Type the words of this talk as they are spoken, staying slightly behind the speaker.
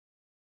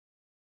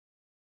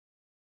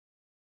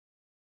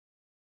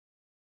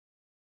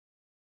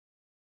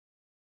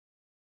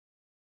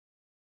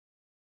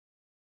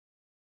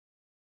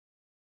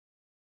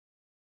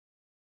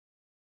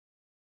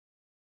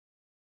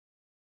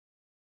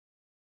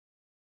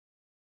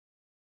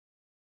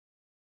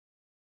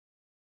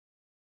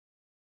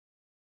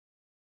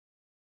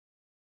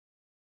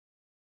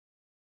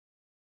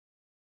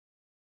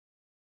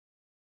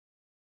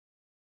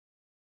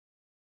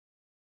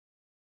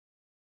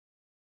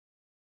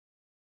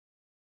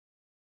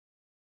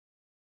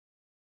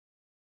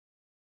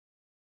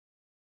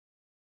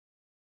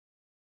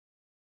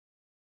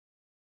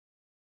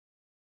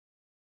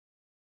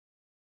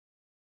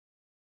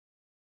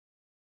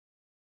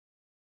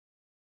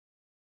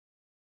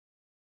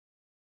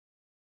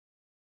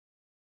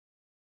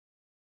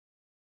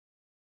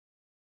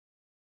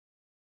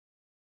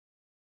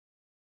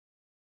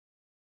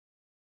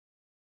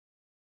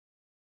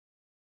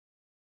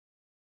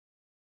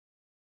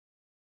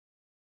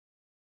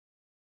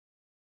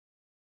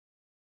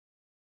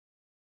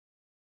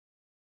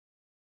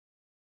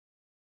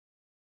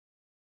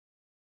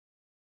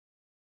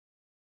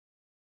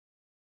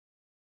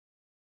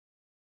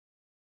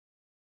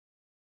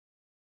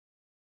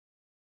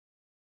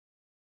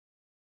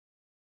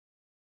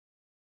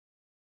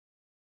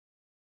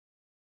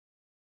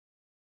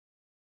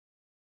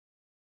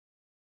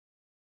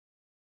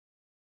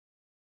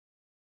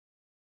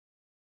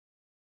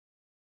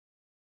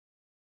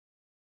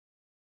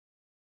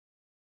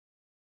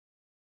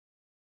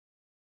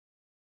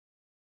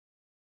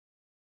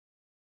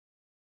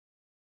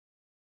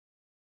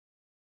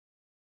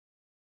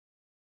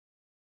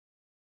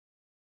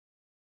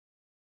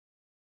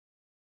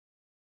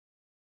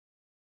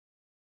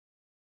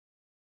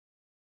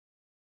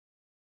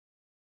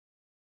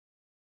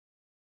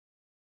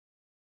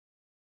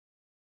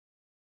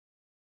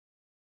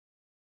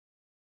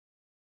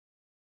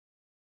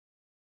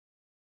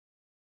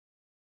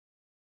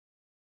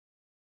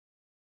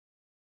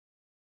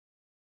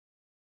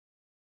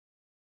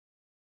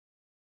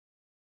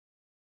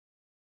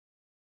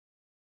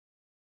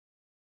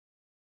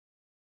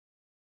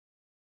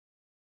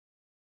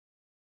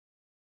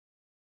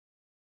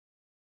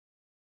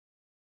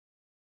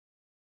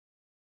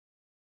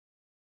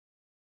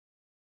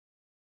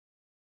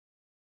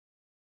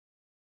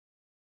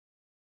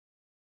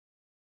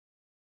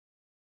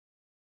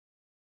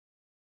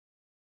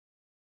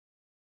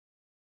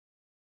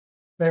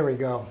There we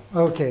go.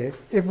 Okay,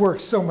 it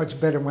works so much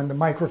better when the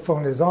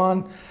microphone is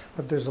on,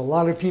 but there's a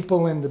lot of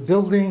people in the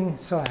building,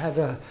 so I had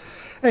to...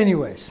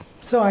 Anyways,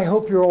 so I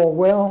hope you're all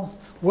well.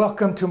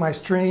 Welcome to my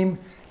stream.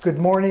 Good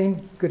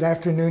morning, good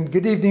afternoon,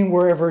 good evening,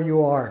 wherever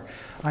you are.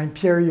 I'm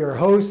Pierre, your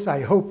host.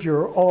 I hope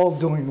you're all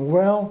doing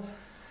well.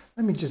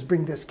 Let me just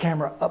bring this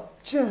camera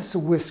up just a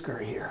whisker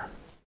here.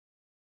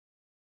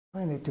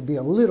 Find it to be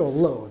a little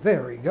low.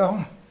 There we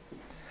go.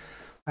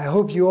 I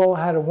hope you all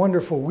had a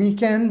wonderful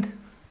weekend.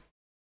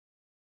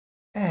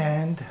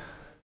 And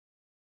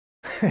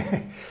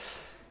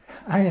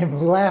I am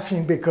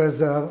laughing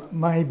because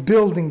my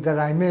building that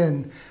I'm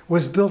in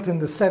was built in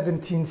the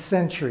 17th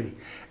century.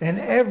 And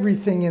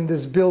everything in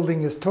this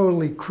building is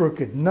totally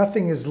crooked.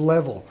 Nothing is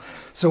level.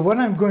 So what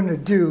I'm going to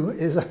do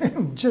is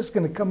I'm just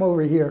going to come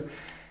over here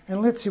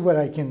and let's see what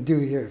I can do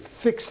here.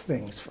 Fix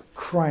things, for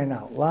crying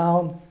out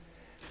loud.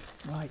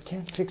 Well, I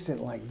can't fix it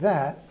like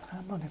that. How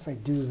about if I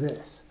do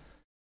this?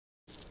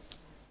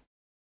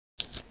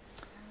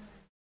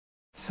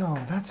 So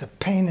that's a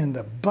pain in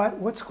the butt.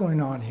 What's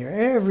going on here?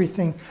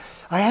 Everything.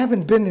 I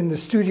haven't been in the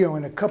studio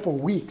in a couple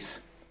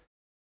weeks.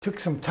 Took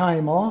some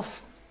time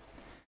off.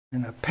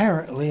 And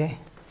apparently,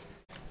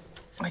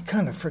 I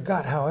kind of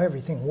forgot how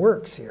everything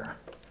works here.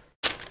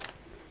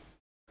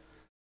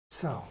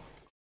 So,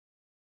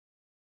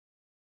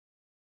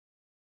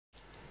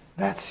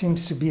 that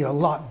seems to be a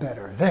lot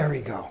better. There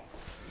we go.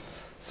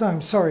 So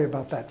I'm sorry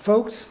about that,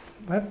 folks.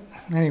 But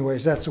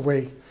anyways, that's the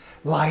way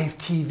live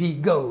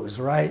TV goes,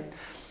 right?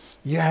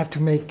 You have to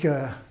make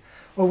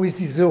always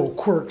these little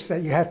quirks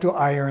that you have to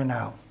iron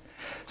out.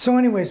 So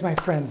anyways, my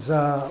friends,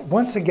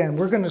 once again,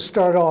 we're going to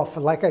start off.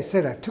 Like I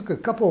said, I took a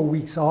couple of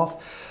weeks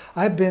off.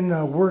 I've been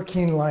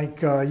working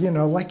like,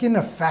 like in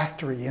a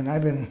factory,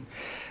 and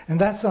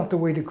that's not the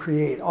way to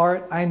create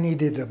art. I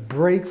needed a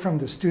break from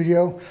the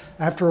studio.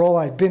 After all,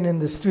 I've been in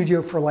the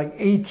studio for like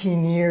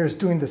 18 years,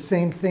 doing the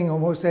same thing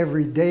almost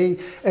every day,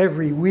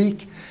 every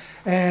week.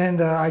 And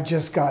I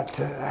just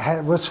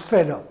was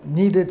fed up,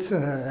 needed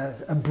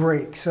a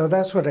break. So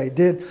that's what I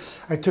did.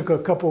 I took a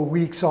couple of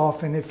weeks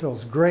off and it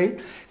feels great.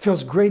 It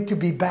feels great to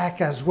be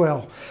back as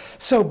well.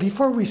 So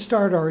before we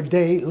start our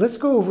day, let's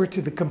go over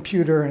to the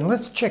computer and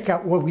let's check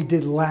out what we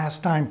did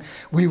last time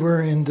we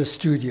were in the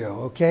studio,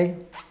 okay?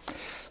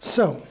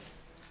 So,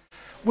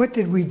 what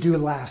did we do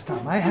last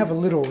time? I have a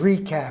little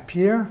recap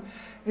here.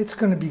 It's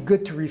going to be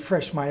good to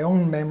refresh my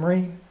own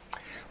memory.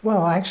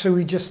 Well, actually,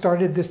 we just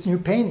started this new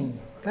painting.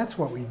 That's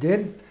what we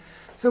did.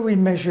 So we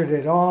measured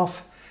it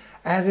off,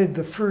 added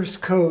the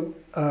first coat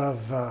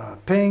of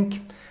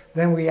pink,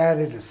 then we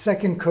added a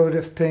second coat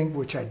of pink,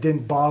 which I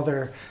didn't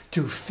bother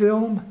to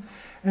film.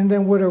 And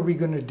then what are we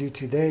going to do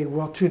today?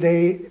 Well,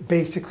 today,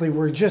 basically,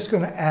 we're just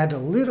going to add a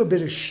little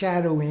bit of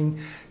shadowing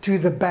to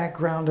the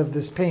background of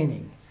this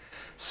painting.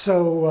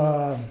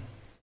 So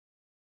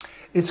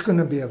it's going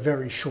to be a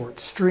very short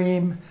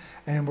stream.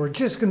 And we're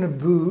just going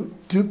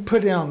to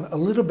put on a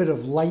little bit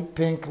of light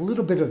pink, a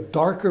little bit of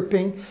darker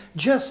pink,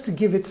 just to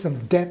give it some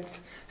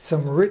depth,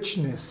 some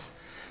richness.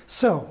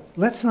 So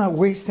let's not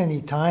waste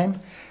any time.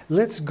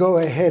 Let's go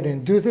ahead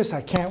and do this.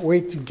 I can't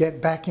wait to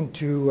get back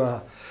into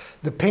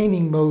the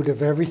painting mode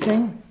of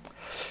everything.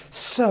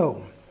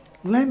 So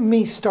let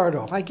me start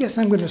off. I guess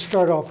I'm going to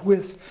start off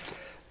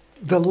with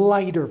the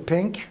lighter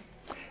pink.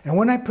 And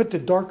when I put the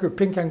darker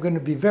pink, I'm going to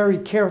be very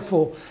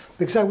careful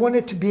because I want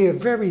it to be a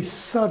very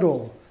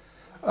subtle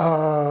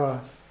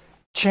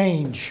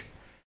change.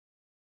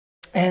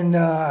 And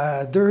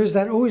there is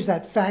always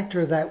that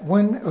factor that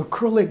when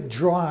acrylic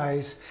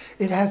dries,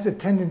 it has a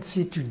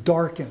tendency to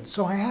darken.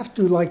 So I have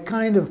to like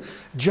kind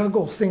of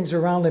juggle things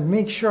around and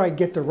make sure I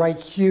get the right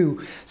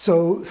hue.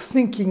 So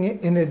thinking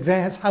in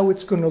advance how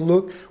it's going to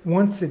look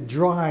once it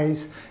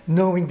dries,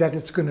 knowing that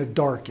it's going to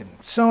darken.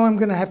 So I'm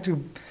going to have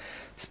to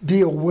be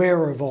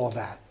aware of all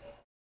that.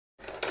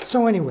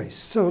 So anyways,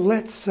 so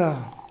let's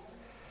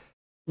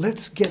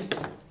get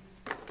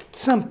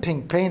some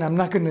pink paint. I'm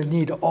not going to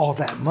need all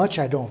that much,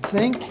 I don't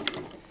think.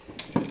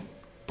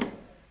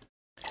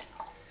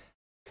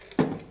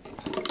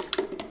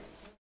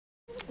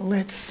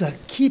 Let's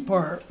keep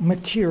our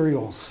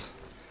materials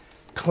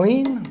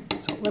clean.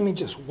 So let me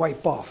just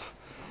wipe off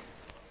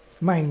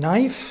my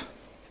knife.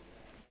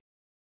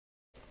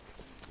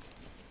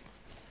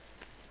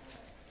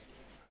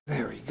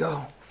 There we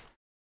go.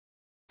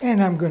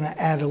 And I'm going to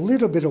add a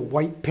little bit of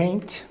white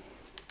paint.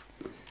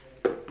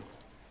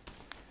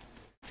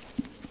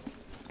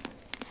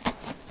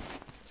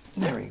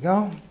 There we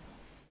go.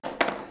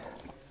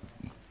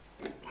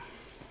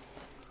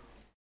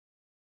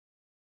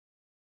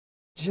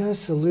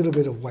 Just a little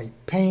bit of white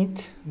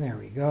paint. There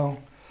we go.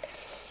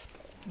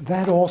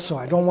 That also,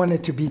 I don't want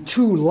it to be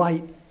too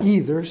light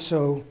either,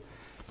 so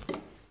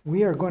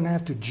we are going to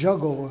have to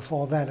juggle with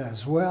all that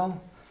as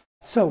well.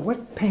 So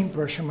what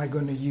paintbrush am I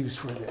going to use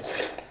for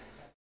this?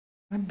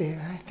 I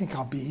think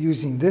I'll be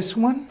using this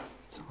one.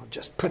 So I'll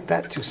just put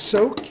that to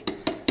soak.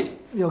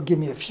 It'll give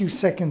me a few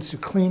seconds to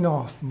clean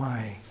off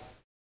my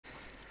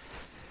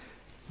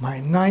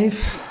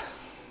knife.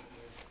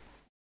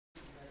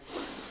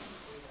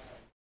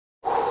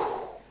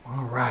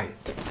 All right.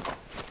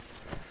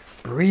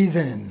 breathe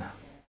in.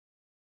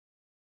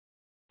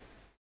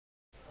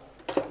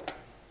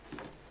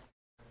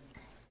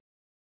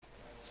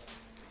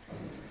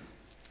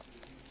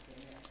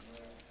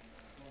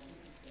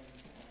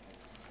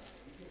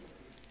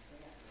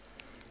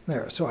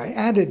 There, so I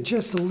added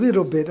just a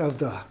little bit of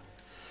the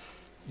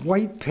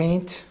white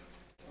paint.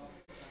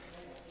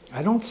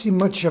 I don't see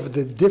much of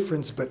the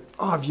difference, but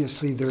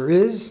obviously there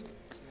is.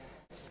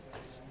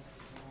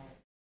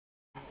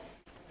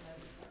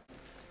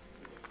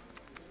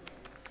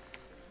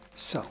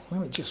 So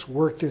let me just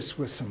work this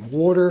with some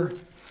water,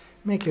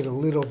 make it a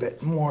little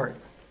bit more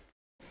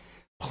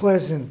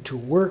pleasant to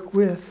work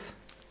with.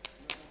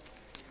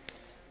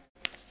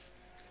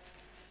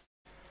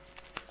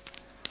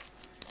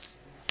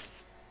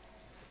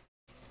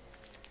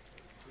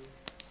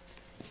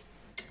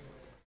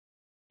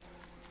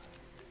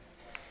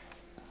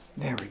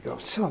 There we go.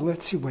 So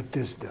let's see what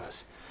this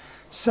does.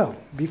 So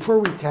before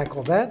we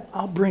tackle that,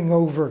 I'll bring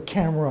over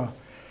camera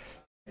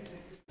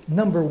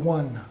number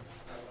 1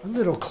 a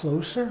little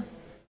closer.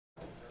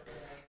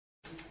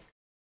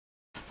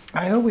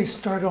 I always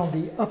start on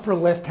the upper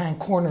left-hand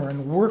corner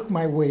and work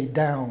my way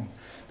down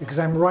because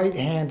I'm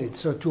right-handed.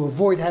 So to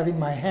avoid having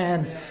my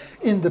hand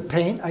in the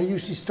paint, I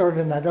usually start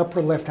in that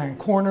upper left-hand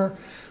corner,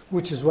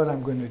 which is what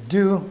I'm going to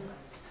do.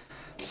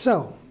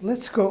 So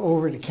let's go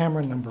over to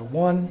camera number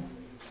 1.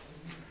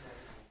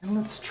 And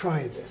let's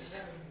try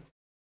this.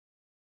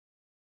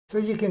 So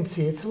you can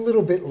see it's a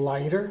little bit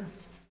lighter,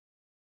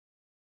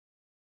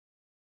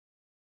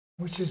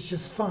 which is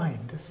just fine.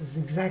 This is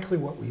exactly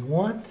what we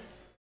want.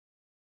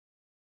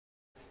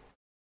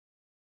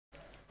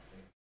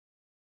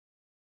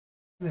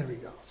 There we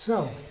go.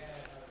 So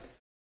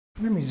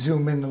let me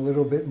zoom in a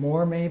little bit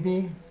more,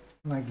 maybe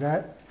like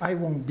that. I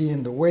won't be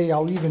in the way.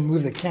 I'll even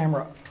move the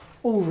camera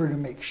over to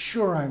make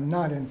sure I'm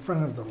not in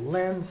front of the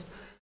lens.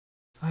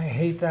 I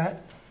hate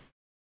that.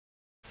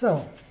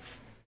 So,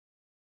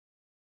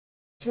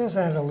 just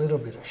add a little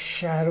bit of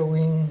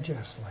shadowing,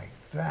 just like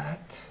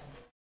that.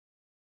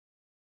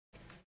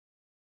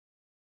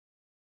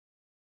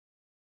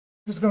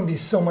 There's going to be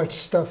so much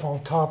stuff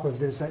on top of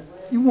this that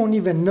you won't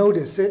even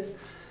notice it.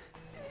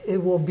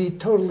 It will be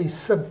totally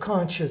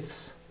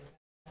subconscious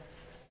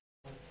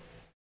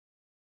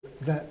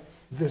that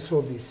this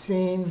will be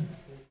seen.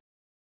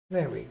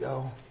 There we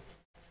go.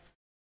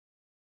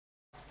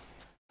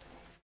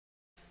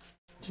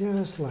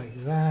 Just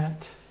like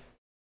that.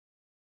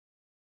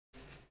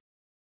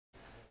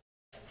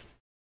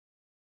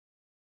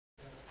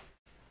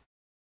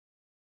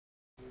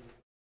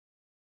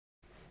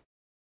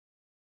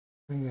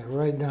 Bring that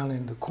right down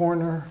in the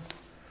corner.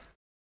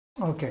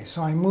 Okay,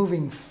 so I'm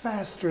moving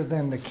faster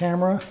than the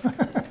camera.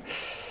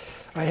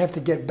 I have to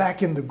get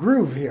back in the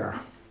groove here.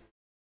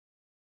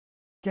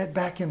 Get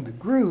back in the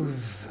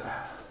groove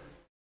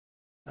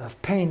of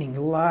painting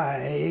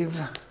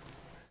live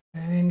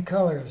and in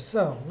color.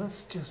 So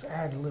let's just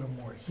add a little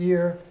more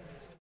here.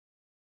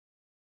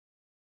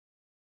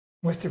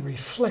 With the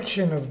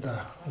reflection of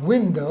the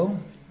window,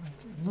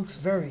 it looks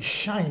very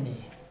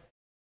shiny.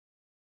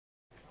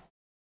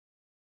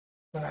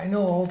 But I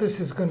know all this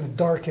is going to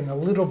darken a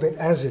little bit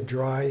as it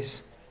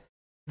dries.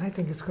 And I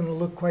think it's going to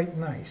look quite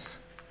nice.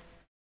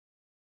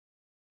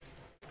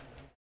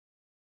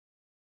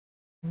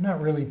 I'm not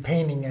really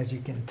painting, as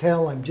you can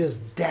tell. I'm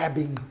just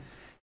dabbing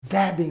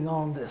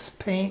on this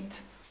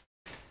paint.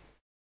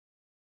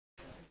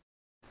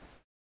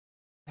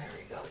 There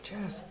we go,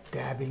 just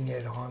dabbing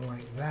it on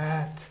like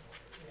that.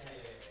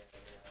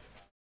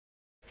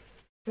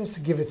 Just to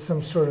give it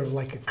some sort of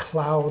like a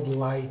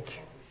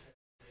cloud-like.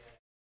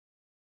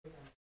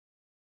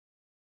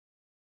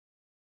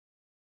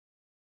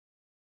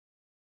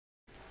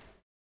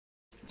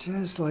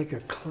 Just like a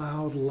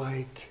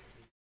cloud-like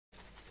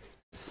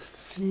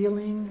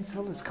feeling.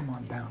 So let's come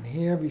on down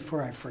here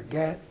before I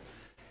forget.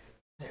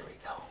 There we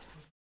go.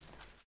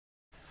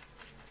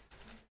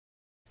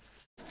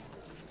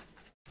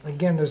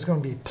 Again, there's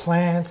going to be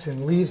plants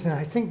and leaves, and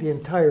I think the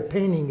entire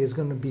painting is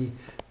going to be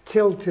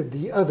tilted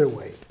the other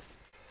way.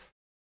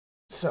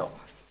 So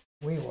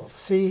we will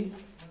see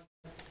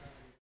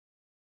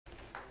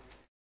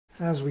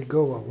as we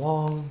go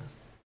along.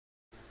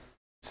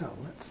 So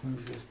let's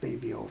move this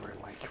baby over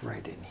like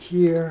right in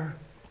here.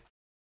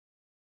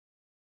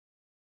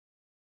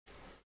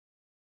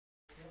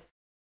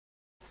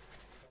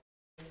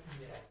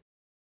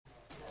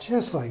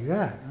 Just like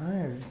that.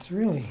 It's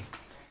really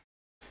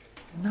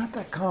not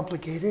that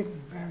complicated,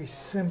 very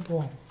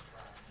simple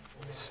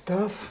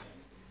stuff.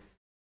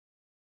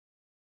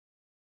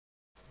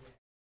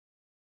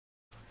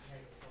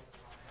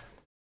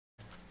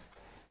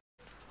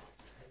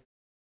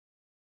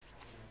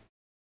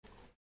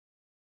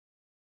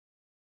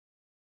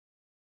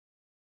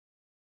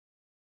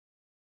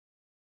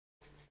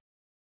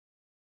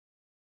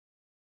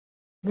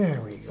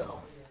 There we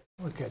go.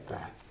 Look at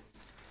that.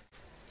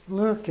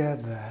 Look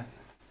at that.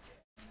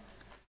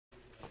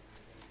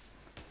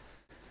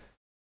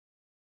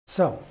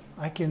 So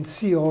I can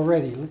see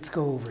already, let's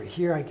go over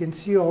here, I can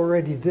see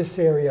already this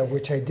area,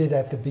 which I did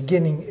at the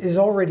beginning, is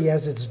already,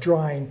 as it's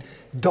drying,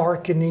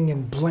 darkening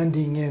and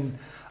blending in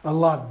a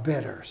lot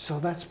better. So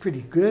that's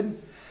pretty good.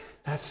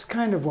 That's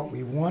kind of what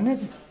we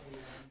wanted.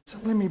 So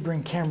let me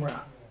bring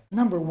camera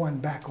number 1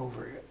 back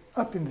over here,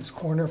 up in this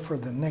corner for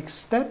the next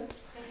step.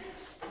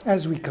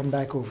 As we come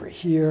back over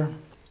here.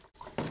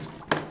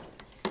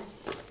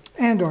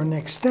 And our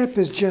next step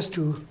is just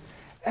to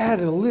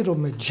add a little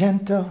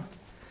magenta,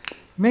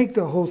 make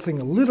the whole thing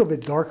a little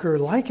bit darker.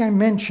 Like I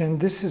mentioned,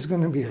 this is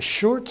going to be a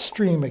short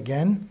stream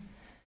again.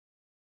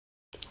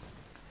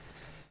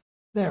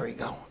 There we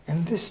go.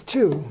 And this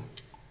too,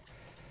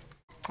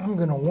 I'm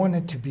going to want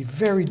it to be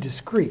very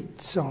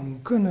discreet. So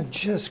I'm going to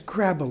just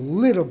grab a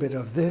little bit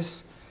of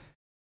this.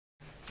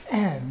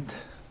 And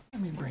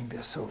let me bring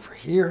this over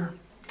here.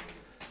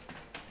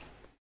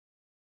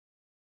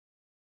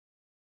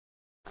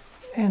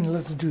 And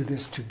let's do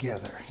this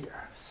together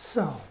here.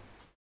 So,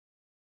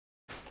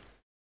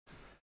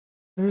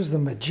 there's the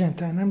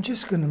magenta, and I'm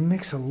just going to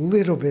mix a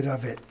little bit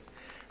of it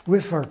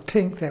with our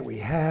pink that we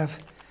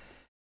have.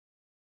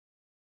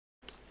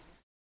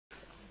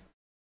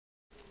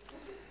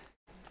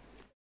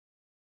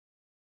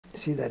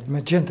 See, that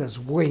magenta is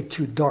way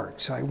too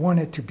dark, so I want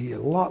it to be a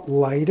lot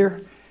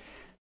lighter.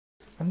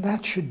 And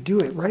that should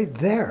do it right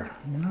there,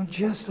 you know,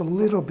 just a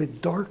little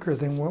bit darker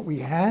than what we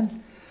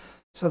had.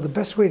 So the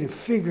best way to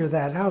figure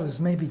that out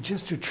is maybe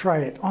just to try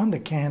it on the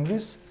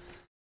canvas.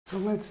 So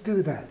let's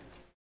do that.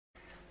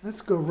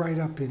 Let's go right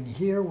up in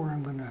here where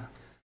I'm going to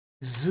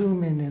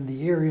zoom in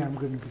the area I'm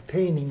going to be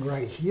painting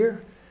right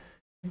here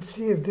and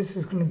see if this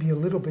is going to be a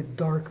little bit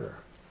darker.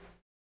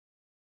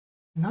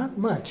 Not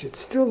much. It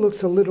still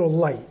looks a little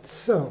light.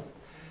 So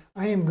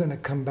I am going to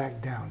come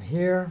back down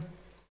here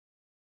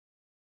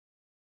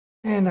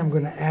and I'm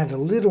going to add a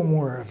little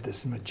more of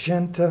this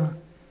magenta.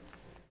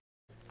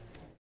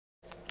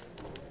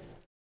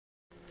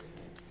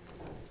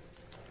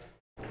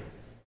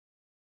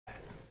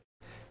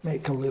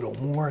 Make a little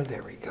more,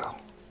 there we go.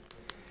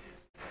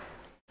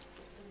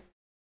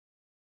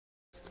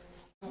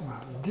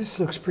 Wow,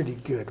 this looks pretty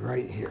good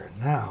right here.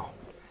 Now,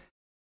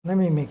 let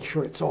me make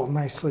sure it's all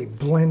nicely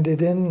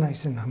blended in,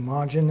 nice and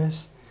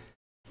homogeneous.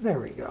 There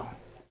we go.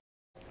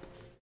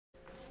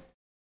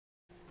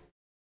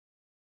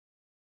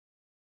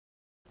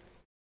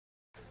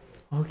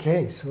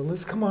 Okay, so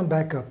let's come on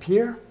back up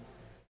here.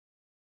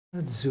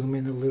 Let's zoom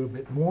in a little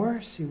bit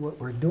more, see what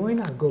we're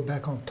doing. I'll go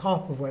back on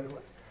top of what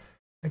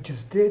I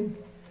just did.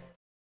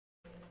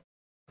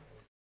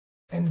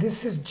 And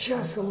this is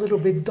just a little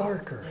bit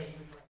darker.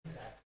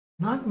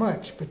 Not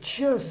much, but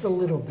just a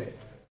little bit.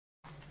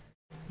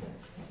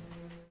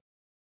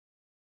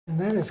 And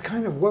that is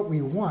kind of what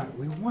we want.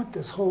 We want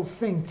this whole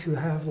thing to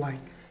have like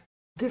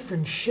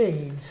different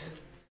shades,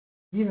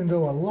 even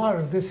though a lot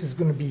of this is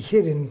going to be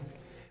hidden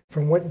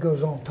from what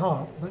goes on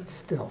top, but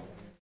still.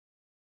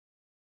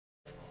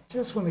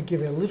 Just want to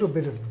give it a little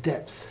bit of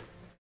depth.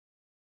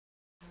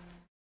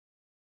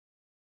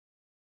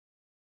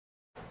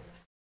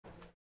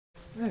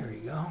 There we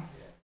go.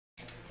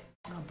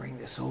 I'll bring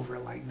this over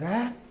like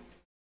that.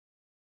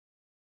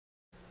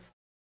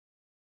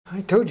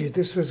 I told you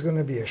this was going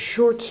to be a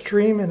short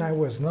stream and I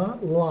was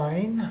not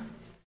lying.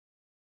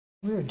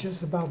 We're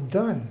just about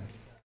done.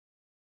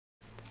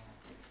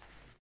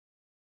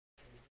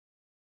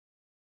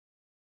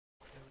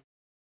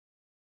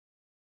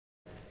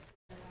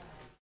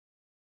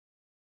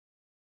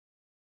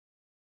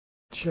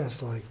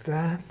 Just like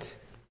that.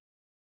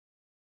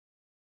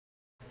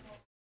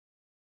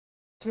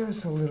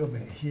 Just a little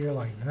bit here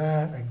like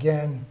that.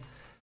 Again,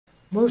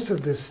 most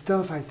of this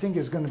stuff I think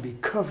is going to be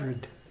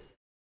covered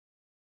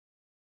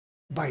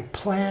by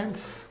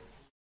plants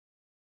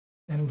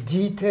and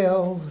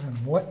details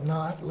and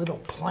whatnot, little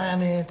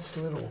planets,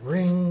 little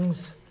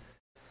rings,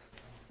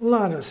 a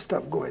lot of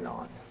stuff going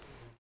on.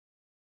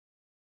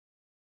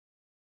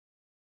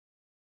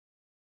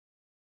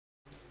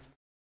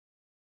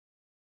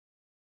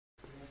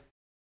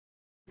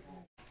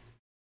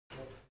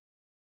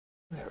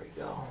 There we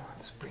go.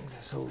 Let's bring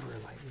this over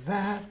like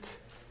that.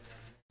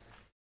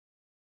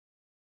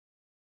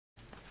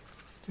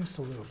 Just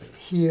a little bit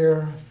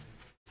here.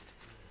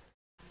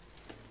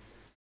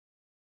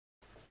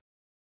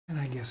 And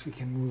I guess we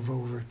can move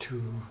over to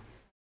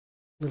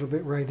a little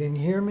bit right in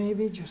here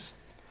maybe, just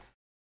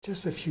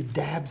a few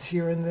dabs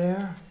here and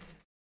there.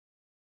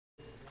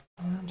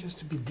 Just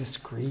to be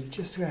discreet,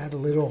 just to add a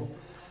little,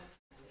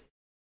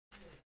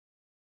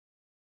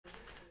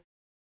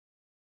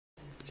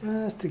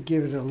 just to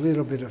give it a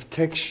little bit of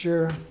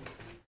texture,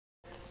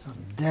 some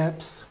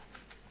depth.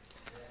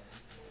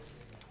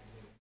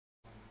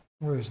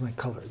 Where's my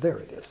color? There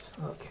it is.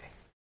 Okay.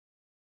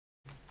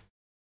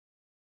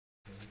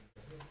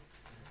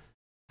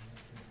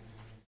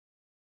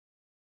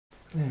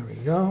 There we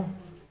go.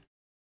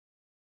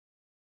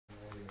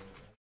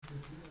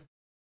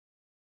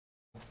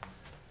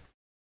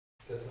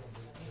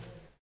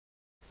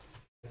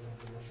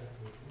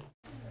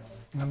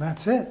 And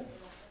that's it.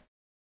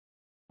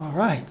 All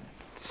right.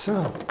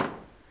 So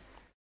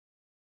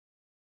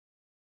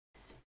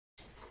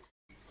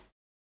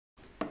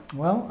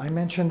well, I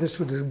mentioned this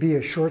would be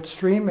a short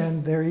stream,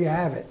 and there you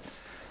have it.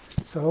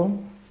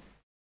 So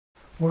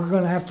we're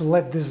going to have to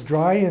let this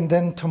dry, and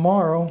then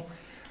tomorrow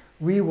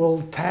we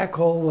will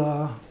tackle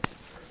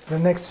the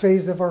next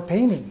phase of our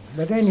painting.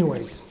 But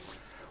anyways,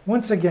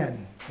 once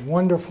again,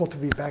 wonderful to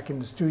be back in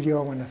the studio.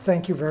 I want to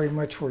thank you very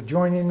much for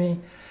joining me.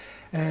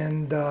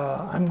 And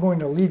I'm going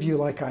to leave you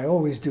like I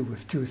always do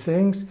with two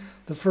things.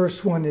 The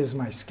first one is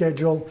my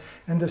schedule,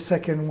 and the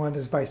second one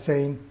is by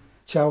saying,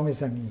 ciao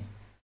mes amis.